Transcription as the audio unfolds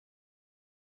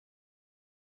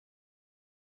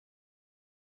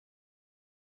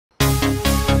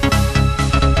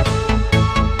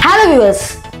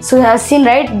viewers, so you have seen,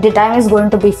 right, the time is going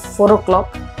to be 4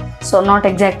 o'clock. So not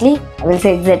exactly, I will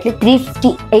say exactly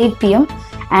 3:58 p.m.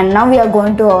 and now we are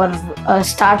going to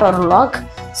start our vlog.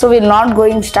 So we're not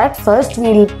going start. First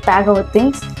we'll pack our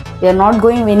things. We are not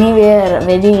going anywhere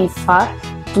very far.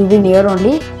 It will be near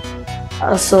only.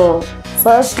 So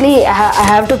firstly I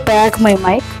have to pack my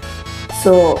mic.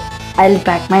 So I'll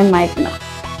pack my mic now.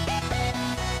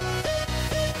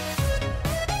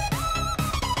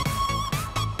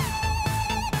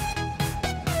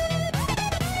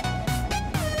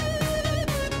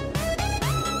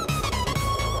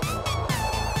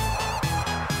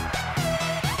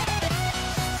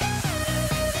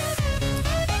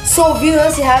 So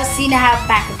viewers, you have seen I have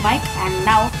packed mic and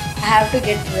now I have to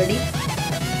get ready.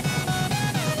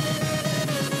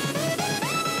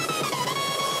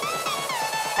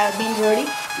 I have been ready.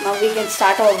 Now we can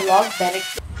start our vlog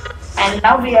directly. And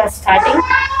now we are starting.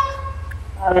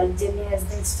 Our journey has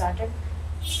been started.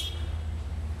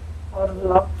 Our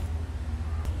vlog.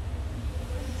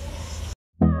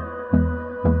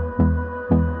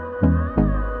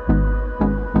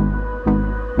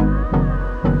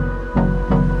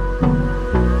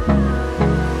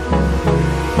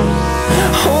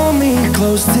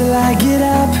 Close till I get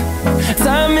up.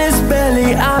 Time is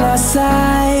barely on our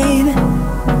side.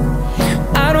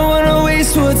 I don't wanna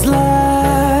waste what's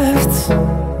left.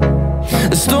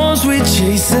 The storms we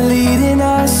chase are leading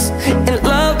us, and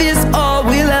love is all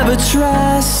we'll ever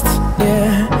trust.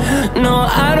 Yeah, no,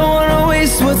 I don't wanna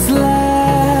waste what's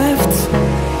left.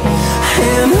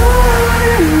 And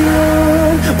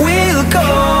on we'll go,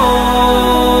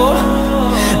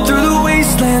 through the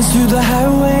wastelands, through the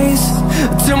highways,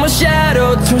 till my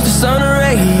shadow turns to sun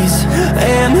rays.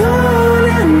 And on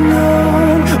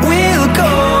we'll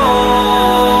go,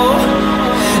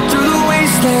 through the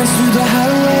wastelands, through the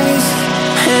highways,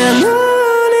 and on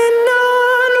we'll go.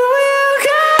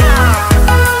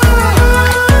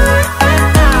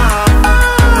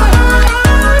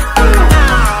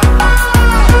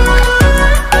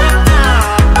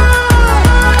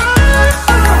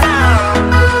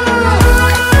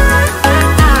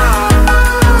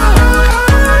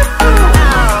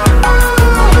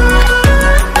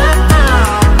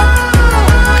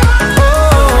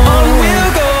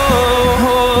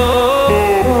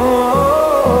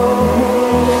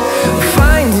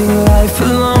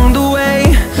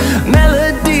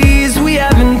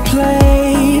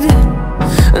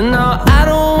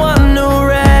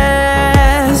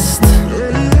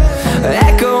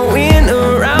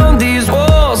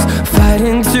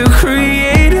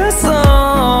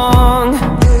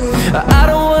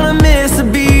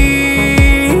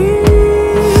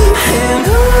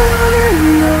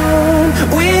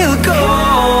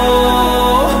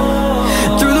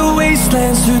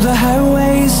 Through the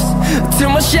highways, till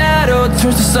my shadow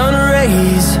turns to sun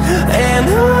rays. And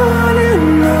on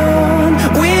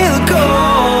we'll go,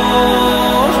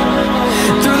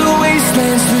 through the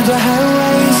wastelands, through the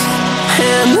highways,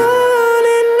 and on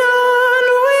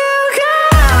we'll go.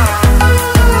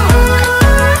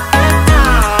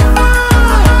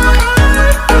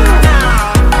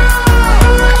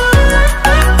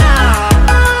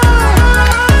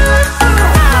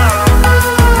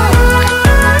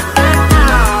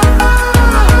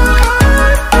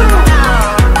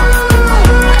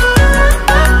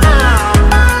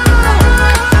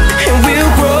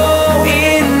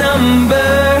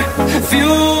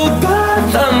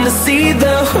 See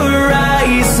the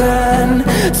horizon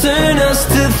turn us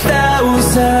to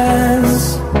thousands,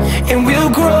 and we'll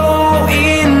grow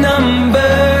in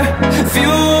number,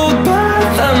 fueled by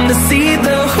them to see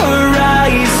the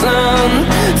horizon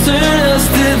turn us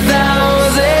to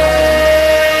thousands.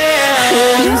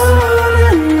 And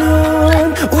on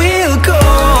we'll go,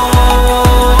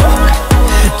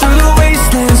 through the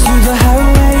wastelands, through the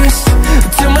highways,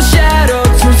 till my shadow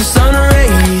turns to sun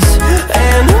rays.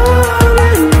 And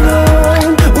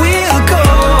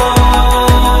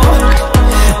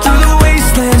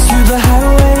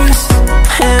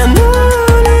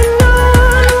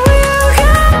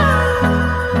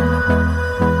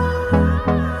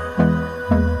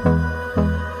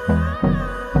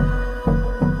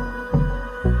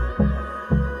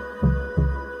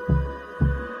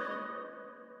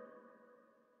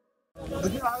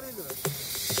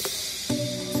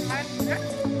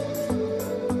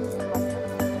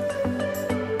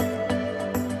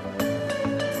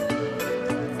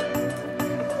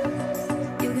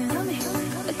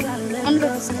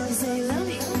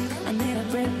I need a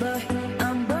break, boy.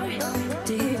 I'm bored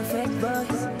to hear your fake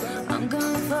voice. I'm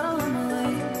gonna follow my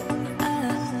way. I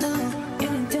know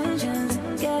your intentions.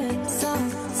 Get some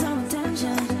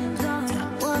attention.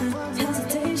 Don't want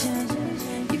hesitation.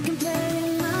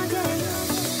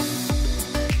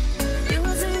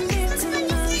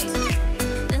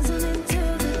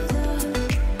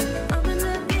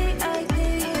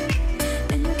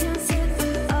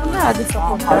 ಅದು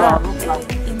support.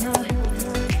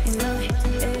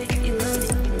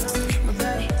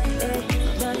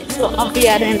 So we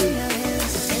are in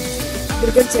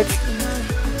Durgam Cheruvu.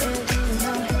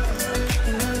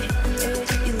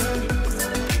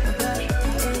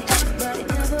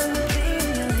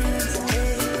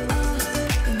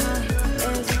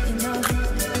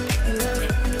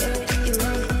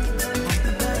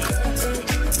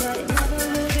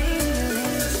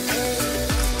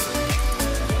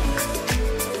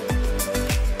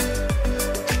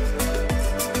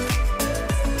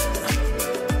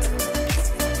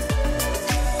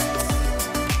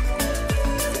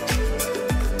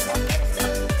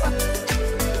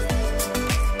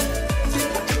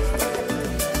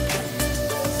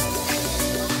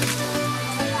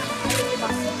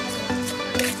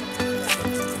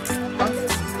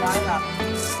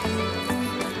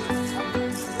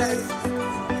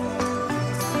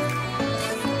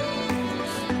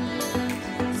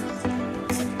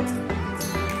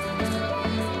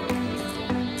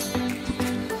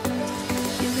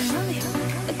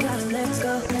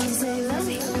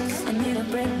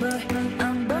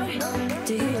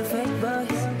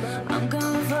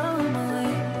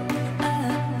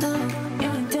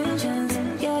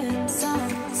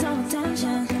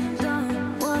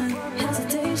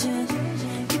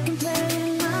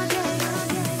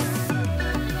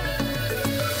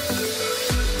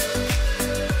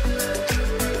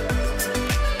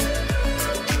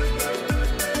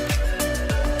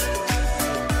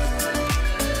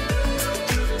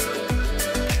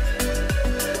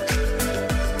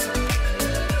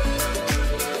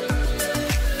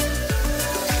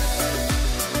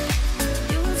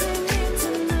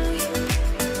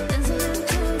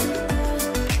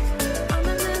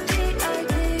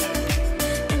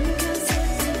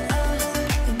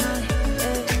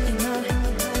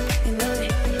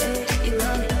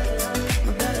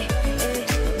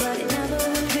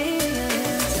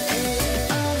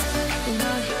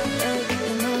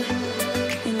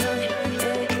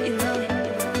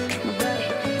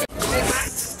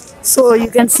 So you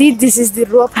can see this is the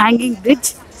rope hanging bridge.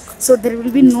 So there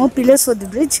will be no pillars for the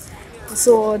bridge.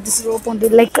 So this rope only,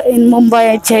 like in Mumbai,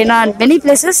 China and many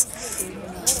places,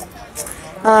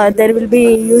 there will be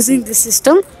using this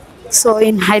system. So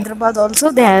in Hyderabad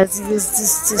also they have used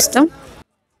this system.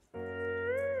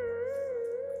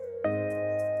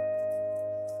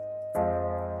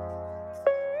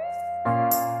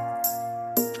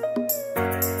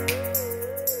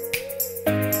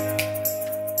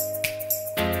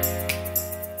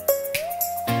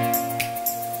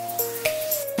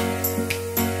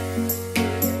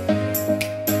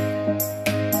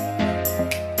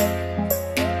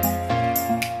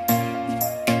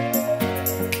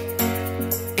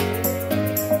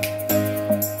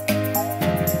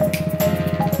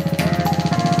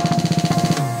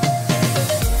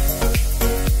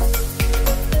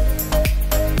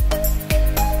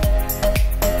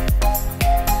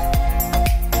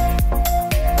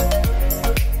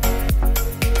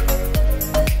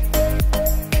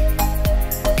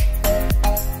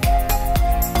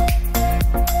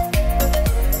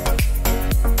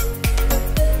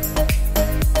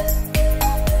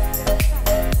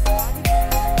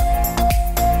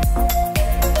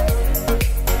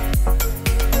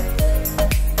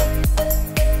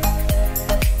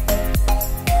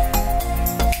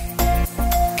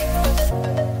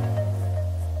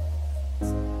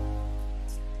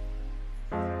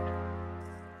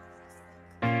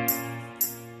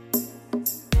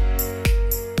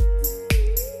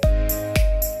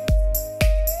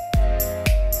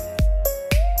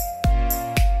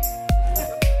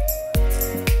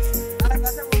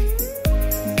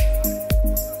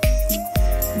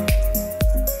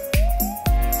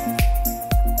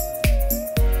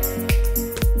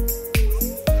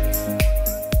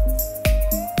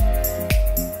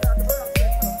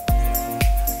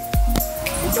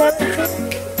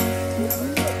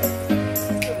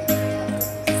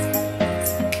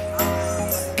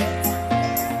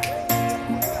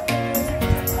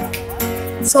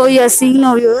 So you are seeing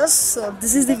now, viewers. So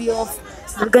this is the view of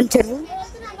Durgam Cheruvu.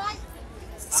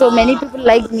 So many people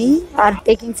like me are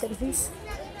taking selfies.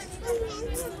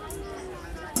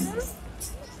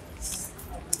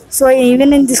 So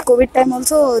even in this COVID time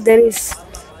also there is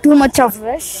too much of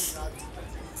rush.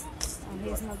 He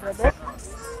is my brother.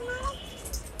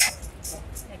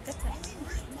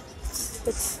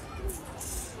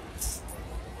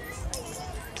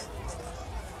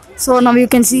 So now you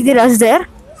can see the rush there.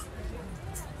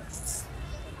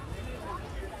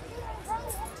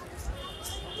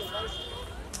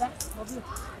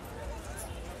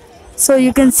 So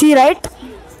you can see, right?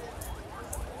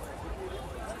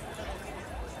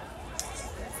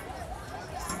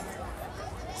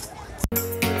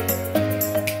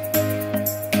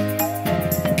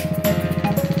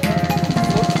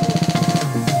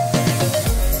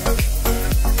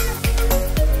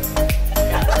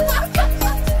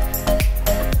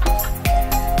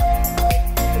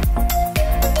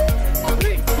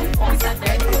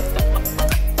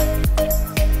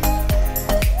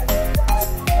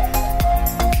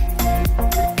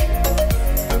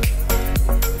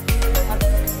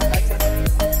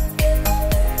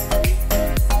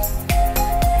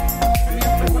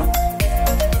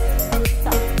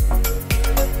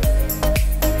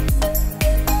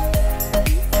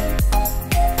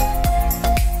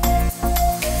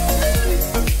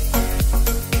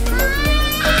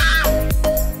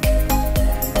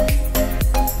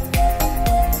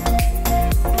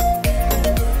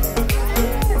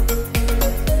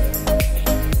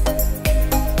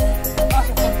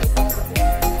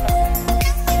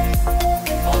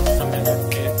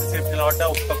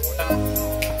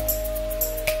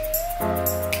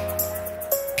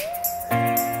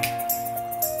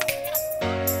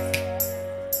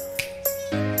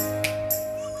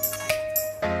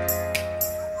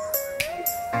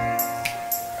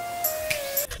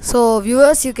 So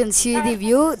viewers, you can see the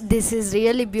view. This is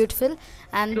really beautiful,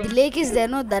 and the lake is there,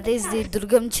 no, that is the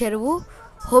Durgam Cheruvu.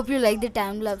 Hope you like the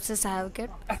time lapses I have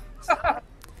kept.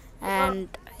 And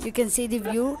you can see the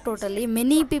view totally.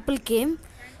 Many people came.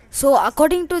 So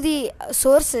according to the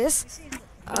sources,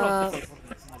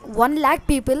 1 lakh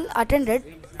people attended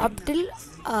up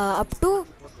to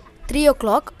 3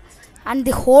 o'clock, and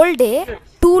the whole day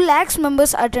 2 lakhs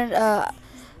members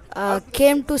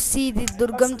came to see the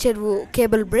Durgam Cheruvu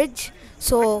cable bridge.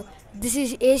 So this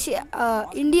is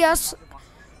India's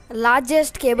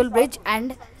largest cable bridge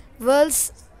and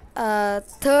world's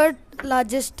third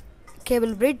largest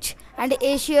cable bridge and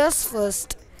Asia's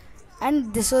first.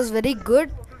 And this was very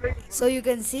good. So you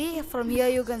can see from here,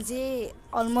 you can see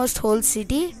almost whole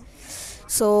city.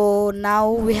 So now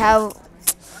we have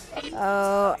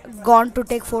gone to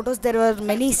take photos. There were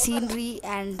many scenery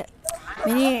and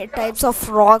many types of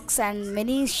rocks and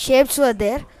many shapes were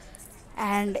there,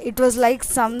 and it was like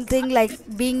something like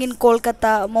being in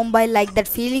Kolkata, Mumbai, like that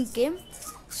feeling came.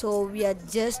 So we are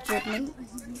just returning.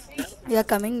 We are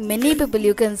coming. Many people,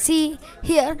 you can see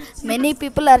here, many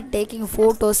people are taking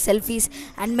photos, selfies,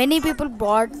 and many people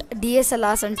bought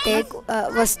DSLRs and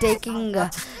was taking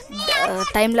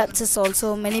time lapses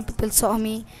also. Many people saw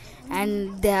me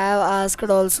and they have asked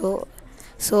also.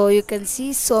 So you can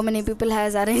see so many people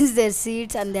has arranged their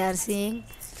seats and they are seeing.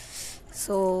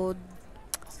 So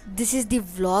this is the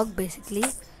vlog basically,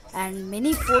 and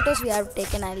many photos we have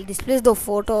taken. I will display the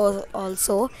photos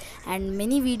also, and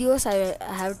many videos I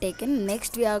have taken.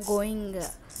 Next we are going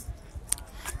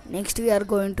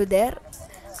to there,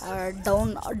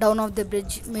 down of the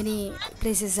bridge. Many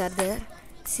places are there.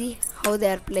 See how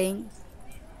they are playing.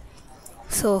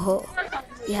 So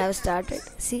we have started.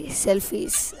 See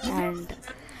selfies, and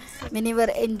many were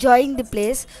enjoying the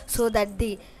place. So that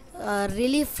the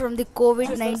relief from the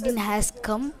COVID-19 has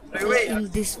come in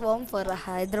this form for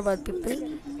Hyderabad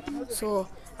people. So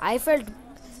I felt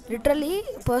literally,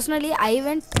 personally, I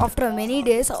went after many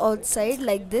days outside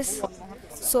like this.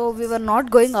 So we were not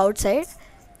going outside,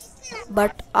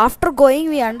 but after going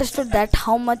we understood that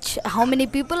how many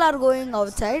people are going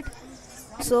outside.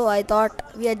 So I thought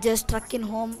we are just stuck in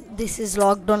home. This is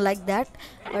lockdown like that,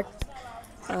 but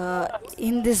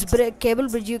in this cable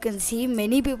bridge you can see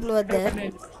many people were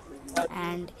there.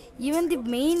 And even the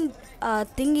main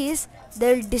thing is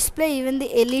they'll display even the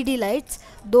LED lights.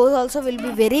 Those also will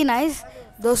be very nice.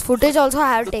 Those footage also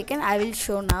I have taken. I will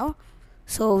show now.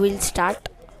 So we'll start.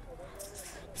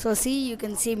 So see, you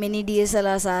can see many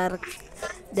DSLRs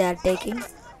they are taking.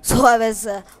 So I was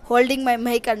holding my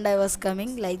mic and I was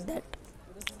coming like that.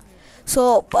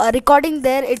 So recording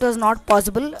there, it was not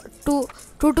possible. 2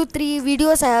 to 3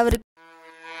 videos I have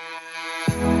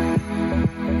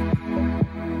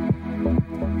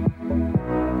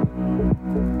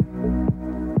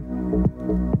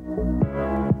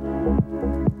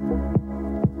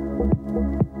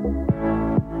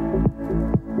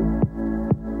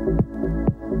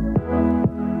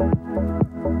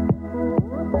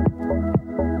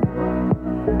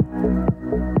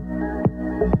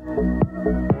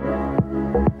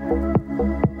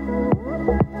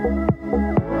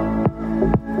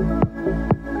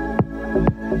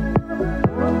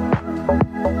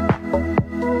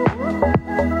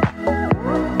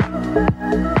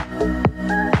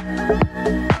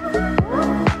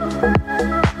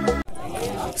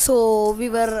So we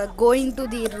were going to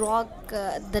the rock,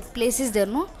 that place is there,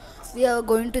 no? We are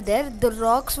going to there. The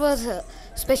rocks was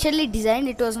specially designed.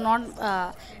 It was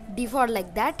not default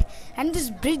like that. And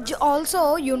this bridge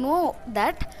also, you know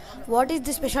that what is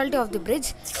the specialty of the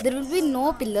bridge? There will be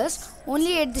no pillars,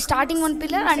 only at the starting one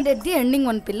pillar and at the ending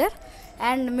one pillar.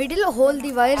 And middle hole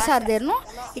the wires are there, no?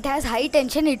 It has high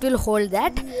tension, it will hold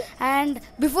that. And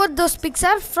before those pics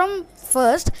are from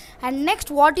first, and next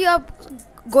what you are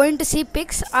going to see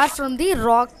pics are from the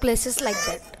rock places like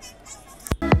that.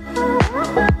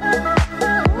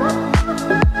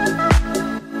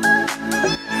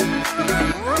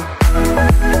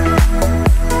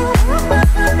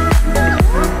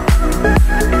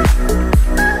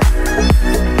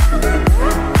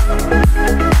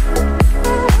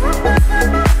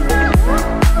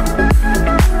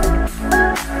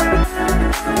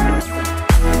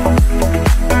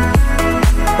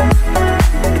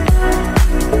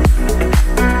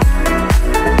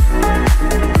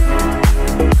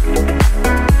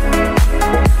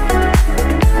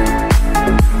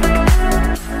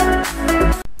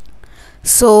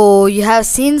 So you have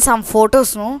seen some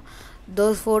photos, no?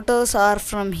 Those photos are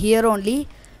from here only.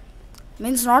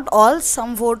 Means not all,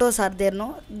 some photos are there,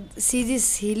 no? See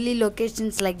these hilly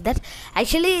locations like that.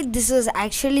 Actually this was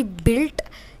actually built.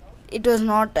 It was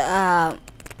not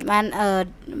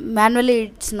manually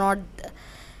it's not,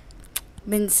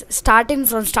 means starting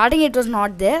it was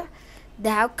not there. They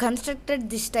have constructed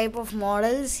this type of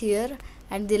models here,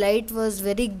 and the light was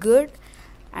very good,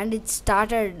 and it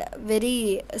started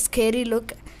very scary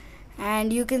look.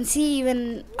 And you can see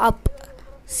even up,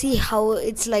 see how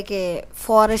it's like a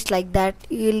forest, like that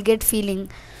you will get feeling.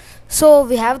 So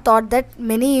we have thought that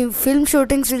many film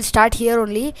shootings will start here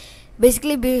only.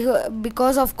 Basically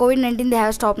because of COVID-19 they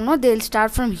have stopped, no, they will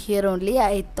start from here only,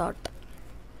 I thought.